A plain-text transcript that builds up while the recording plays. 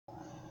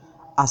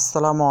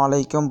আসসালামু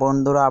আলাইকুম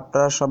বন্ধুরা,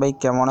 আপনারা সবাই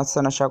কেমন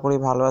আছেন? আশা করি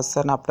ভালো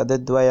আছেন। আপনাদের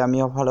দোয়ায়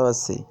আমিও ভালো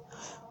আছি।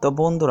 তো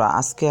বন্ধুরা,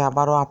 আজকে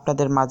আবারও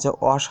আপনাদের মাঝে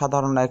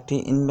অসাধারণ একটি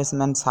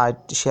ইনভেস্টমেন্ট সাইট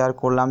শেয়ার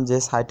করলাম, যে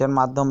সাইটের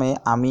মাধ্যমে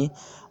আমি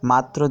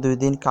মাত্র 2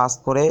 দিন কাজ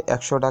করে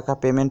 100 টাকা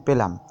পেমেন্ট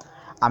পেলাম।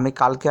 আমি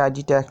কালকে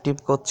আইডিটা অ্যাক্টিভ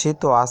করছি,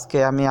 তো আজকে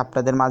আমি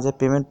আপনাদের মাঝে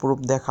পেমেন্ট প্রুফ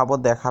দেখাবো।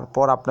 দেখার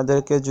পর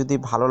আপনাদেরকে যদি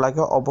ভালো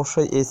লাগে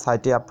অবশ্যই এই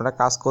সাইটে আপনারা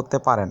কাজ করতে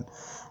পারেন।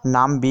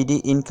 নাম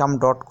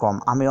BDincome.com।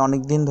 আমি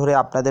অনেক দিন ধরে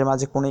আপনাদের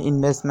মাঝে কোনো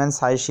ইনভেস্টমেন্ট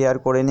সাইট শেয়ার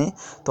করিনি,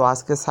 তো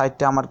আজকে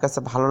সাইটটা আমার কাছে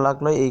ভালো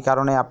লাগলো, এই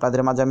কারণে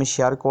আপনাদের মাঝে আমি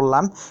শেয়ার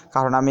করলাম।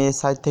 কারণ আমি এই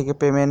সাইট থেকে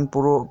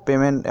পুরো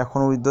পেমেন্ট এখন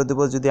উইথড্র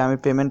দেবো। যদি আমি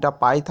পেমেন্টটা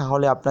পাই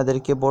তাহলে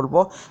আপনাদেরকে বলবো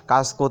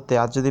কাজ করতে,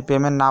 আর যদি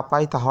পেমেন্ট না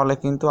পাই তাহলে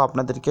কিন্তু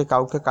আপনাদেরকে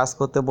কাউকে কাজ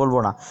করতে বলবো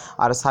না।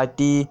 আর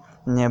সাইটটি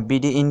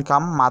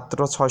BDincome, মাত্র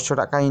 600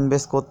 টাকা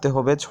ইনভেস্ট করতে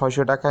হবে।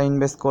 600 টাকা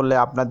ইনভেস্ট করলে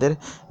আপনাদের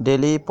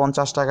ডেলি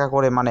 50 টাকা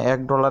করে, মানে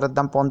 $1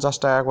 দাম 50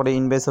 টাকা করে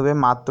ইনভেস্ট হবে।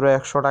 মাত্র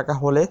 100 টাকা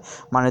হলে,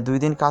 মানে 2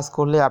 দিন কাজ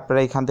করলে আপনারা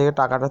এখান থেকে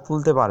টাকাটা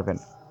তুলতে পারবেন।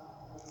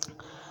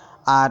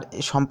 আর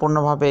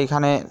সম্পূর্ণভাবে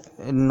এখানে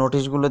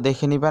নোটিশগুলো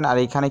দেখে নেবেন। আর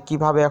এখানে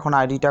কিভাবে এখন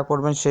আইডিটা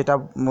করবেন সেটা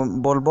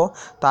বলবো।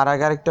 তার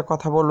আগে আরেকটা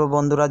কথা বলবো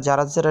বন্ধুরা,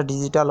 যারা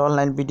ডিজিটাল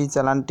অনলাইন বিডি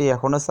চ্যানেলটি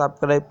এখনও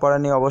সাবস্ক্রাইব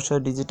করেনি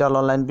অবশ্যই ডিজিটাল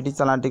অনলাইন বিডি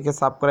চ্যানেলটিকে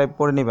সাবস্ক্রাইব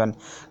করে নেবেন।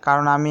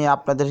 কারণ আমি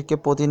আপনাদেরকে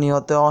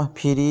প্রতিনিয়ত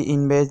ফ্রি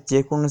ইনভেস্ট যে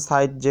কোনো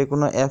সাইট, যে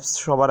কোনো অ্যাপস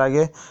সবার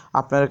আগে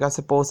আপনাদের কাছে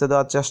পৌঁছে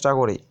দেওয়ার চেষ্টা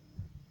করি।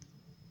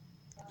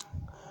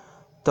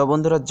 তো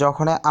বন্ধুরা,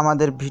 যখনই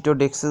আমাদের ভিডিও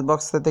ডেসক্রিপশন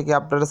বক্স থেকে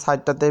আপনারা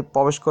সাইটটাতে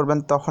প্রবেশ করবেন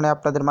তখনই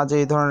আপনাদের মাঝে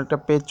এই ধরনের একটা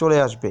পেজ চলে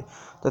আসবে।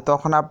 তো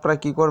তখন আপনারা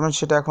কী করবেন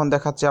সেটা এখন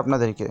দেখাচ্ছি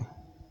আপনাদেরকে।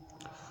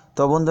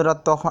 তো বন্ধুরা,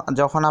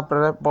 যখন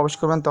আপনারা প্রবেশ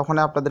করবেন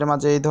তখনই আপনাদের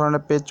মাঝে এই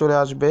ধরনের পেজ চলে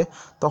আসবে।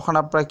 তখন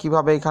আপনারা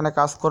কিভাবে এখানে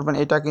কাজ করবেন,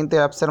 এটা কিন্তু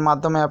অ্যাপসের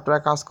মাধ্যমে আপনারা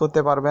কাজ করতে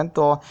পারবেন।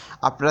 তো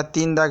আপনারা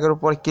 3 দাগের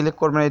উপর ক্লিক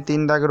করবেন, এই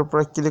 3 দাগের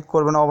উপরে ক্লিক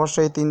করবেন,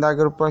 অবশ্যই 3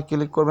 দাগের উপরে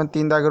ক্লিক করবেন।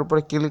 3 দাগের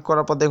উপরে ক্লিক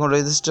করার পর দেখুন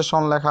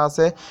রেজিস্ট্রেশন লেখা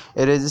আছে,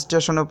 এই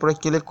রেজিস্ট্রেশনের উপরে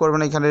ক্লিক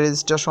করবেন। এখানে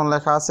রেজিস্ট্রেশন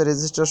লেখা আছে,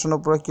 রেজিস্ট্রেশনের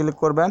উপরে ক্লিক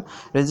করবেন।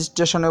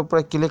 রেজিস্ট্রেশনের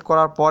উপরে ক্লিক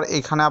করার পর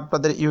এখানে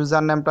আপনাদের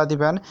ইউজার নেমটা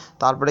দিবেন,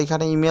 তারপরে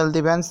এখানে ইমেল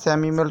দিবেন, সেম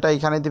ইমেলটা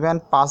এখানে দিবেন,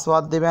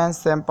 পাসওয়ার্ড দিবেন,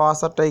 সেম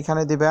পাসওয়ার্ডটা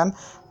এখানে দিবেন।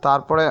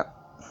 তারপরে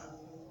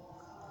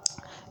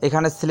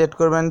এখানে সিলেক্ট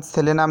করবেন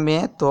ছেলে না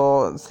মেয়ে, তো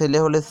ছেলে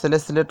হলে ছেলে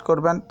সিলেক্ট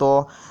করবেন। তো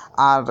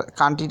আর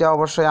কান্ট্রিটা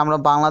অবশ্যই আমরা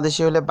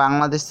বাংলাদেশি হলে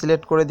বাংলাদেশ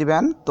সিলেক্ট করে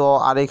দিবেন। তো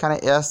আর এখানে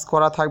এস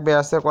করা থাকবে,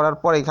 এসে করার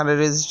পর এখানে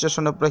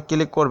রেজিস্ট্রেশনের উপরে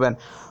ক্লিক করবেন।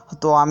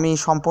 তো আমি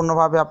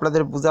সম্পূর্ণভাবে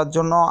আপনাদের বোঝার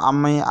জন্য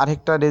আমি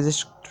আরেকটা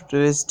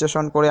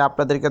রেজিস্ট্রেশন করে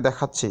আপনাদেরকে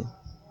দেখাচ্ছি।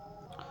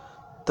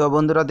 তো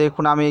বন্ধুরা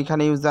দেখুন, আমি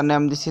এখানে ইউজার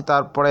নেম দিছি,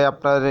 তারপরে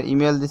আপনার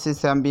ইমেল দিছি,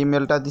 সেম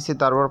ইমেলটা দিছি,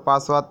 তারপর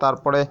পাসওয়ার্ড,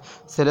 তারপরে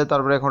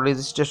তারপরে এখন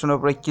রেজিস্ট্রেশনের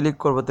উপরে ক্লিক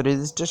করব। তো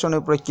রেজিস্ট্রেশনের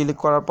উপরে ক্লিক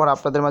করার পর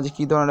আপনাদের মাঝে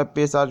কী ধরনের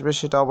পেজ আসবে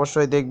সেটা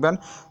অবশ্যই দেখবেন।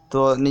 তো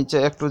নিচে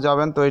একটু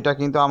যাবেন, তো এটা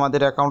কিন্তু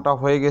আমাদের অ্যাকাউন্টটা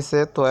হয়ে গেছে।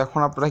 তো এখন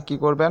আপনারা কী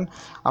করবেন,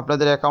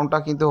 আপনাদের অ্যাকাউন্টটা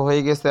কিন্তু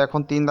হয়ে গেছে।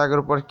 এখন 3 দাগের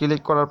উপর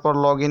ক্লিক করার পর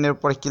লগ ইনের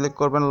উপরে ক্লিক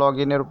করবেন। লগ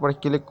ইনের উপরে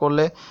ক্লিক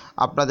করলে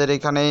আপনাদের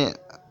এখানে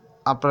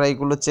আপনারা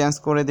এইগুলো চেঞ্জ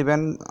করে দিবেন।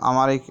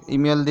 আমার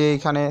ইমেল দিয়ে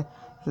এখানে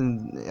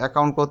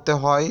অ্যাকাউন্ট করতে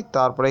হয়,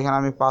 তারপরে এখানে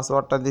আমি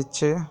পাসওয়ার্ডটা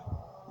দিচ্ছি।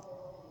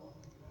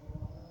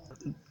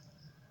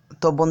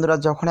 তো বন্ধুরা,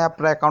 যখনই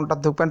আপনারা অ্যাকাউন্টটা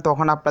ঢুকবেন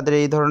তখন আপনাদের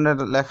এই ধরনের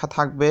লেখা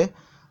থাকবে।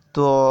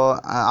 তো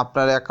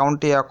আপনার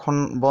অ্যাকাউন্টটি এখন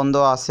বন্ধ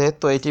আছে,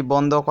 তো এটি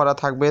বন্ধ করা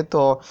থাকবে।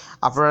 তো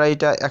আপনারা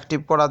এটা অ্যাক্টিভ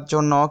করার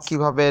জন্য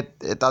কিভাবে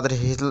তাদের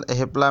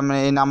হেল্পলাইন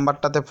এই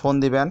নাম্বারটাতে ফোন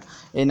দিবেন।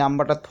 এই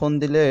নাম্বারটা ফোন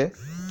দিলে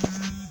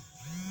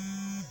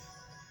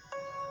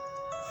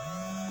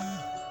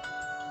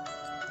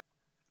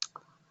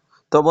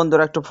তো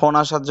বন্ধুরা, একটু ফোন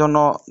আসার জন্য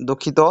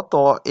দুঃখিত।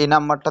 তো এই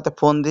নাম্বারটাতে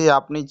ফোন দিয়ে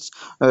আপনি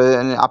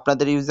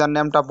আপনাদের ইউজার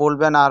নেমটা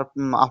বলবেন, আর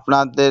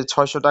আপনাদের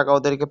 600 টাকা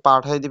ওদেরকে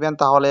পাঠিয়ে দিবেন,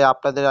 তাহলে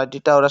আপনাদের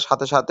আইডিটা ওরা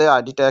সাথে সাথে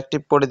আইডিটা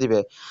অ্যাক্টিভ করে দিবে।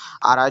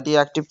 আর আইডি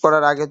অ্যাক্টিভ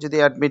করার আগে যদি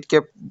অ্যাডমিটকে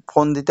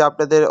ফোন দিতে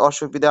আপনাদের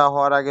অসুবিধা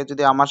হওয়ার আগে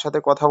যদি আমার সাথে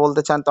কথা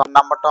বলতে চান, তো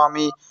নাম্বারটাও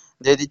আমি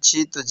দিয়ে দিচ্ছি।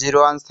 তো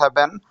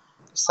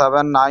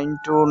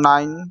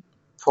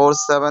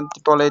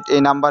 01779247888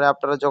 এই নাম্বারে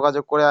আপনারা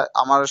যোগাযোগ করে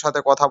আমার সাথে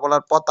কথা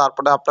বলার পর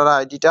তারপরে আপনারা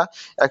আইডিটা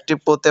অ্যাক্টিভ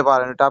করতে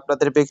পারেন, এটা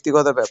আপনাদের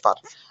ব্যক্তিগত ব্যাপার।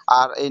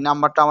 আর এই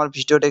নাম্বারটা আমার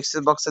ভিডিও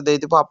ডেসক্রিপশন বক্সে দিয়ে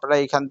দিব, আপনারা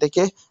এখান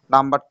থেকে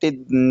নাম্বারটি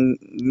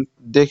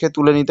দেখে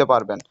তুলে নিতে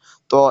পারবেন।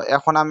 তো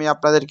এখন আমি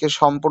আপনাদেরকে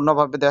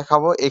সম্পূর্ণভাবে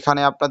দেখাবো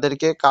এখানে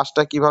আপনাদেরকে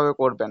কাজটা কিভাবে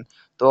করবেন।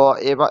 তো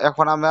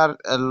এখন আমার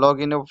লগ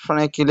ইন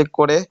অপশনে ক্লিক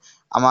করে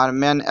আমার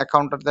মেন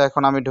অ্যাকাউন্টটাতে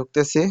এখন আমি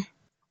ঢুকতেছি।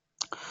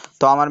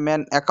 তো আমার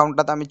মেন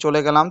অ্যাকাউন্টটাতে আমি চলে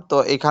গেলাম। তো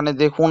এখানে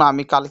দেখুন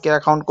আমি কালকে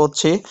অ্যাকাউন্ট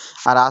করছি,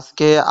 আর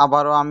আজকে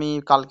আবারও আমি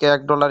কালকে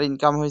 $1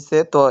 ইনকাম হয়েছে।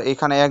 তো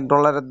এখানে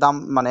 $1 দাম,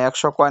 মানে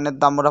 100 কয়েনের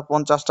দাম ওরা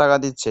 50 টাকা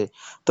দিচ্ছে।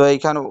 তো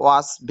এইখানে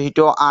ওয়াচ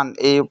ভিডিও আন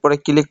এই উপরে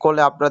ক্লিক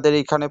করলে আপনাদের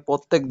এখানে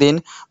প্রত্যেক দিন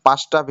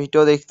 5টা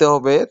ভিডিও দেখতে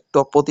হবে। তো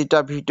প্রতিটা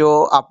ভিডিও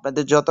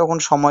আপনাদের যতক্ষণ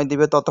সময়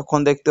দিবে ততক্ষণ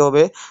দেখতে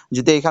হবে।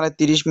 যদি এখানে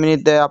 30 মিনিট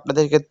দেয়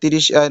আপনাদেরকে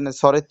 30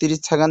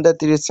 সেকেন্ড দেয়,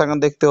 30 সেকেন্ড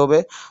দেখতে হবে।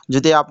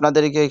 যদি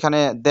আপনাদেরকে এখানে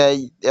দেয়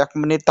 1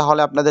 মিনিট,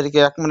 তাহলে আপনাদেরকে আপনাদেরকে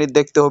 1 মিনিট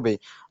দেখতে হবে।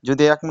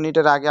 যদি 1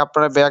 মিনিটের আগে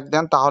আপনারা ব্যাক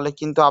দেন তাহলে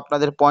কিন্তু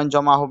আপনাদের পয়েন্ট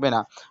জমা হবে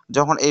না।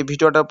 যখন এই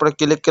ভিডিওটার উপরে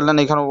ক্লিক করলেন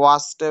এখানে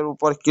ওয়াচের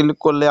উপর ক্লিক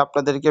করলে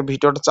আপনাদেরকে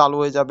ভিডিওটা চালু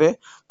হয়ে যাবে।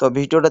 তো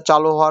ভিডিওটা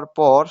চালু হওয়ার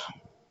পর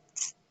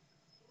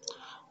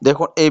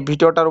দেখুন এই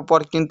ভিডিওটার উপর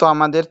কিন্তু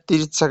আমাদের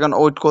 30 সেকেন্ড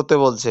ওয়েট করতে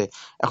বলছে।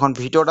 এখন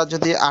ভিডিওটা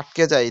যদি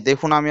আটকে যায়,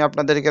 দেখুন আমি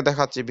আপনাদেরকে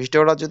দেখাচ্ছি।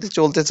 ভিডিওটা যদি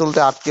চলতে চলতে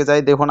আটকে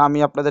যায়, দেখুন আমি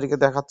আপনাদেরকে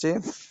দেখাচ্ছি।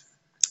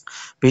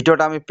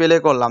 ভিডিওটা আমি প্লে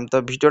করলাম। তো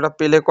ভিডিওটা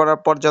প্লে করার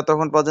পর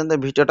যতক্ষণ পর্যন্ত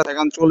ভিডিওটা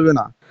এখন চলবে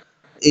না,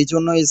 এই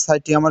জন্য এই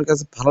সাইটটি আমার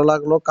কাছে ভালো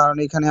লাগলো। কারণ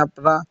এখানে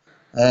আপনারা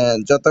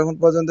যতক্ষণ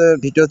পর্যন্ত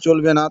ভিডিও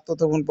চলবে না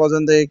ততক্ষণ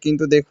পর্যন্ত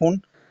কিন্তু দেখুন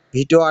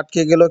ভিডিও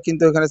আটকে গেলেও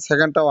কিন্তু এখানে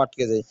সেকেন্ডটাও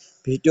আটকে যায়।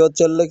 ভিডিও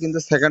চললে কিন্তু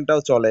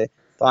সেকেন্ডটাও চলে।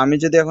 তো আমি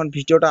যদি এখন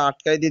ভিডিওটা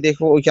আটকাই দিই,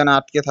 দেখো ওইখানে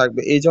আটকে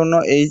থাকবে। এই জন্য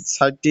এই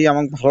সাইটটি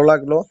আমার ভালো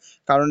লাগলো।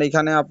 কারণ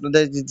এখানে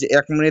আপনাদের যে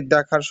 1 মিনিট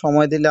দেখার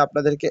সময় দিলে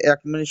আপনাদেরকে 1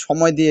 মিনিট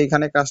সময় দিয়ে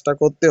এখানে কাজটা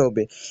করতে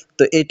হবে।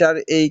 তো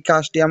এই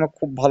কাজটি আমার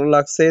খুব ভালো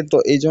লাগছে। তো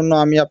এই জন্য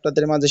আমি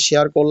আপনাদের মাঝে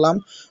শেয়ার করলাম।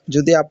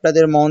 যদি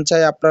আপনাদের মন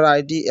চায় আপনার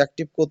আইডি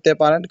অ্যাক্টিভ করতে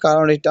পারেন,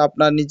 কারণ এটা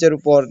আপনার নিজের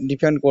উপর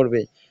ডিপেন্ড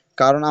করবে।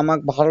 কারণ আমার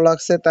ভালো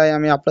লাগছে তাই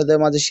আমি আপনাদের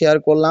মাঝে শেয়ার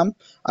করলাম।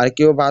 আর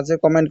কেউ বাজে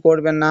কমেন্ট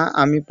করবেন না।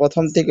 আমি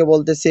প্রথম থেকে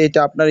বলতেছি এটা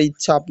আপনার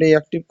ইচ্ছা, আপনি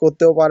অ্যাক্টিভ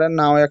করতেও পারেন,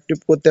 নাও অ্যাক্টিভ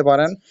করতে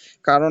পারেন।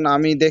 কারণ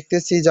আমি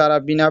দেখতেছি যারা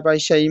বিনা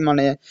পয়সায়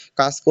মানে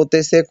কাজ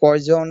করতেছে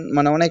কয়জন,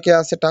 মানে অনেকে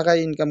আছে টাকা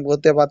ইনকাম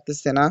করতে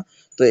পারতেছে না।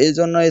 তো এই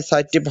জন্য এই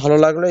সাইটটি ভালো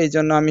লাগলো, এই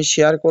জন্য আমি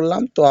শেয়ার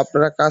করলাম। তো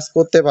আপনারা কাজ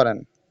করতে পারেন।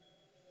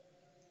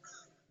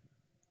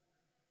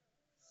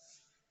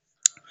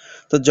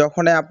 তো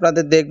যখনই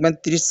আপনাদের দেখবেন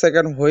 30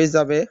 সেকেন্ড হয়ে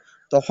যাবে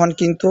তখন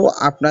কিন্তু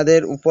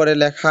আপনাদের উপরে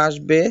লেখা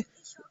আসবে।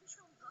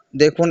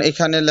 দেখুন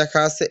এখানে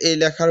লেখা আছে, এই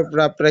লেখার উপর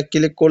আপনারা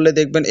ক্লিক করলে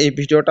দেখবেন এই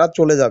ভিডিওটা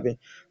চলে যাবে।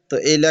 তো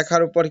এই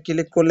লেখার উপর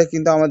ক্লিক করলে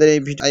কিন্তু আমাদের এই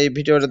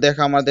ভিডিওটা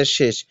দেখা আমাদের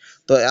শেষ।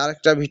 তো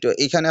আরেকটা ভিডিও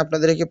এখানে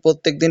আপনাদেরকে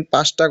প্রত্যেকদিন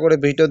 5টা করে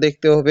ভিডিও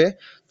দেখতে হবে।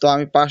 তো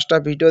আমি 5টা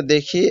ভিডিও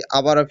দেখি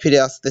আবারও ফিরে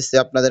আসতেছি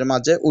আপনাদের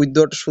মাঝে।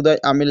 উইথড্রটা শুধু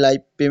আমি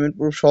লাইভ পেমেন্ট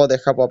প্রুফ সহ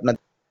দেখাবো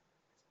আপনাদের।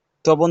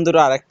 তো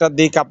বন্ধুরা আরেকটা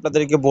দিক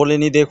আপনাদেরকে বলে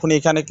নিই, দেখুন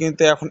এখানে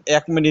কিন্তু এখন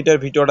 1 মিনিটের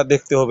ভিডিওটা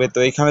দেখতে হবে। তো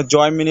এখানে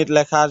জয় মিনিট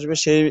লেখা আসবে,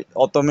 সেই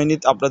অত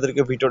মিনিট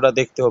আপনাদেরকে ভিডিওটা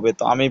দেখতে হবে।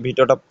 তো আমি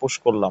ভিডিওটা পুশ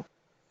করলাম।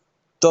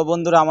 তো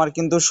বন্ধুরা আমার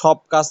কিন্তু সব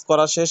কাজ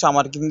করা শেষ,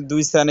 আমার কিন্তু 2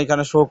 সেকেন্ড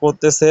এখানে শো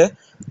করতেছে।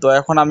 তো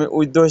এখন আমি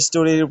উইথড্র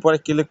স্টোরির উপরে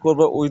ক্লিক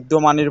করব, উইথড্র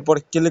মানির উপর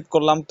ক্লিক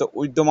করলাম। তো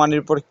উইথড্র মানির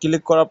উপর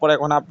ক্লিক করার পর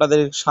এখন আপনাদের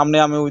সামনে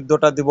আমি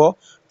উইথড্রটা দিব।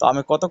 তো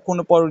আমি কতক্ষণ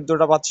পর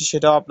উইথড্রটা পাচ্ছি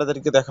সেটাও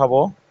আপনাদেরকে দেখাবো।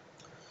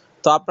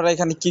 তো আপনারা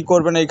এখানে কি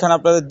করবেন, এখানে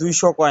আপনাদের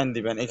 200 কয়েন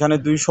দিবেন। এখানে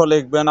 200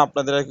 লিখবেন,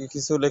 আপনাদের আর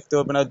কিছু লিখতে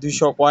হবে না,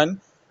 200 কয়েন।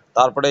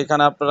 তারপরে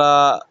এখানে আপনারা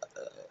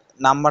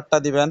নাম্বারটা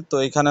দিবেন। তো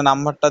এখানে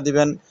নাম্বারটা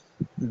দিবেন,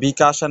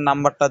 বিকাশের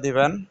নাম্বারটা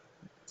দিবেন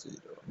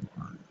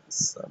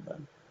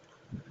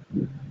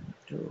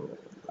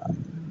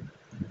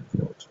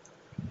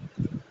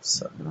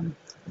 01727।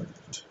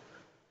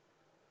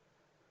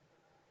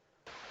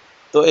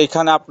 তো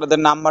এখানে আপনাদের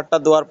নাম্বারটা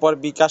দেওয়ার পর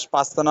বিকাশ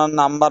পার্সোনাল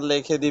নাম্বার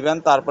লিখে দিবেন।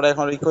 তারপরে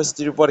এখন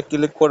রিকোয়েস্টের উপর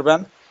ক্লিক করবেন।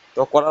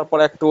 তো করার পর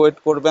একটু ওয়েট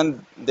করবেন,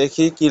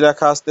 দেখি কি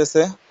লেখা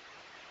আসতেছে।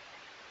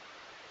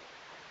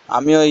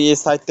 আমিও এই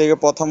সাইট থেকে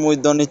প্রথম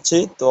উইথড্র নিচ্ছি,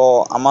 তো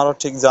আমারও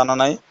ঠিক জানা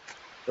নাই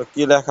তো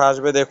কি লেখা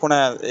আসবে। দেখুন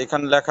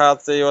এখানে লেখা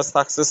আছে ইউ আর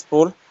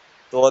সাকসেসফুল।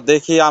 তো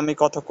দেখি আমি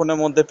কতক্ষণের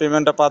মধ্যে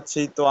পেমেন্টটা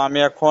পাচ্ছি। তো আমি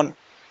এখন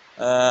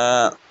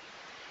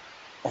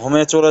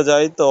হোমে চলে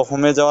যাই। তো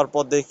হোমে যাওয়ার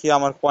পর দেখি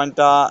আমার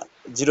কয়েনটা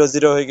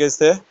 0 হয়ে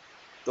গেছে।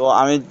 তো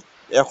আমি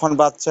এখন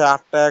বাজছে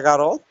 8টা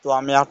 11। তো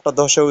আমি 8টা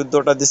 10-এ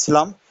উইথড্রটা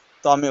দিছিলাম।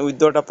 তো আমি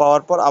উইথড্রটা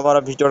পাওয়ার পর আবার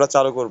ভিডিওটা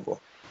চালু করব।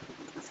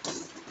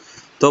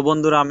 তো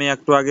বন্ধুরা আমি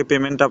একটু আগে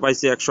পেমেন্টটা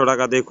পাইছি 100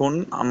 টাকা। দেখুন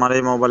আমার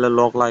এই মোবাইলে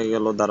লক লাগে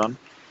গেল, দাঁড়ান।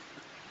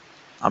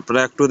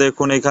 আপনারা একটু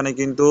দেখুন এখানে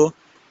কিন্তু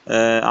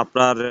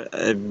আপনার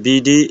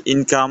বিডি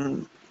ইনকাম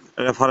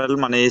রেফারেল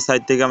মানে এই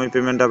সাইট থেকে আমি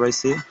পেমেন্টটা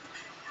পাইছি।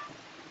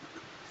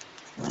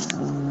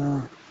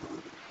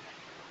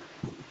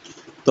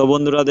 তো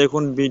বন্ধুরা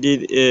দেখুন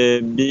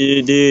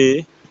বিডি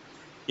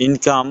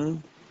ইনকাম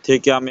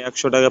থেকে আমি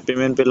 100 টাকা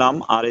পেমেন্ট পেলাম,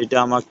 আর এটা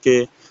আমাকে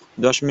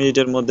 10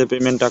 মিনিটের মধ্যে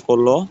পেমেন্টটা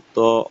করলো।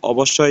 তো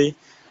অবশ্যই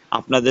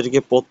আপনাদেরকে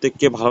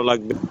প্রত্যেককে ভালো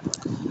লাগবে।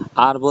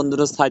 আর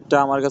বন্ধুরা সাইটটা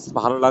আমার কাছে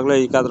ভালো লাগলো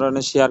এই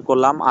কারণে শেয়ার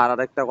করলাম। আর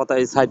আরেকটা কথা,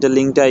 এই সাইটের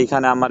লিঙ্কটা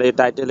এখানে আমার এই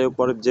টাইটেলের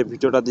উপরে যে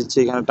ভিডিওটা দিচ্ছি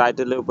এখানে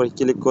টাইটেলের উপরে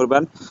ক্লিক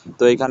করবেন।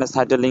 তো এখানে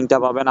সাইটের লিঙ্কটা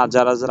পাবেন। আর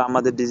যারা যারা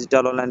আমাদের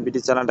ডিজিটাল অনলাইন বিডি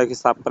চ্যানেলটাকে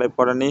সাবস্ক্রাইব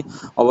করেনি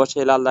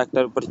অবশ্যই লাল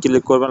দাগটার উপর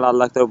ক্লিক করবেন। লাল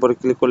দাগটার উপরে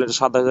ক্লিক করলে এটা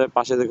সাদা হয়ে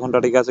পাশে যে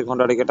ঘন্টাটিকে আছে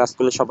ঘন্টাটিকে টাচ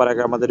করলে সবার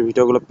আগে আমাদের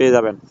ভিডিওগুলো পেয়ে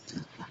যাবেন।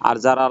 আর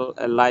যারা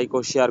লাইক ও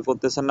শেয়ার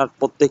করতেছেন না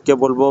প্রত্যেককে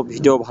বলবো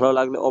ভিডিও ভালো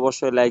লাগলে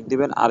অবশ্যই লাইক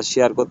দিবেন আর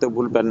শেয়ার করতে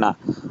ভুলবেন না।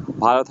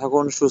 ভালো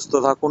থাকুন, সুস্থ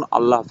থাকুন,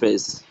 আল্লাহ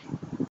হাফেজ।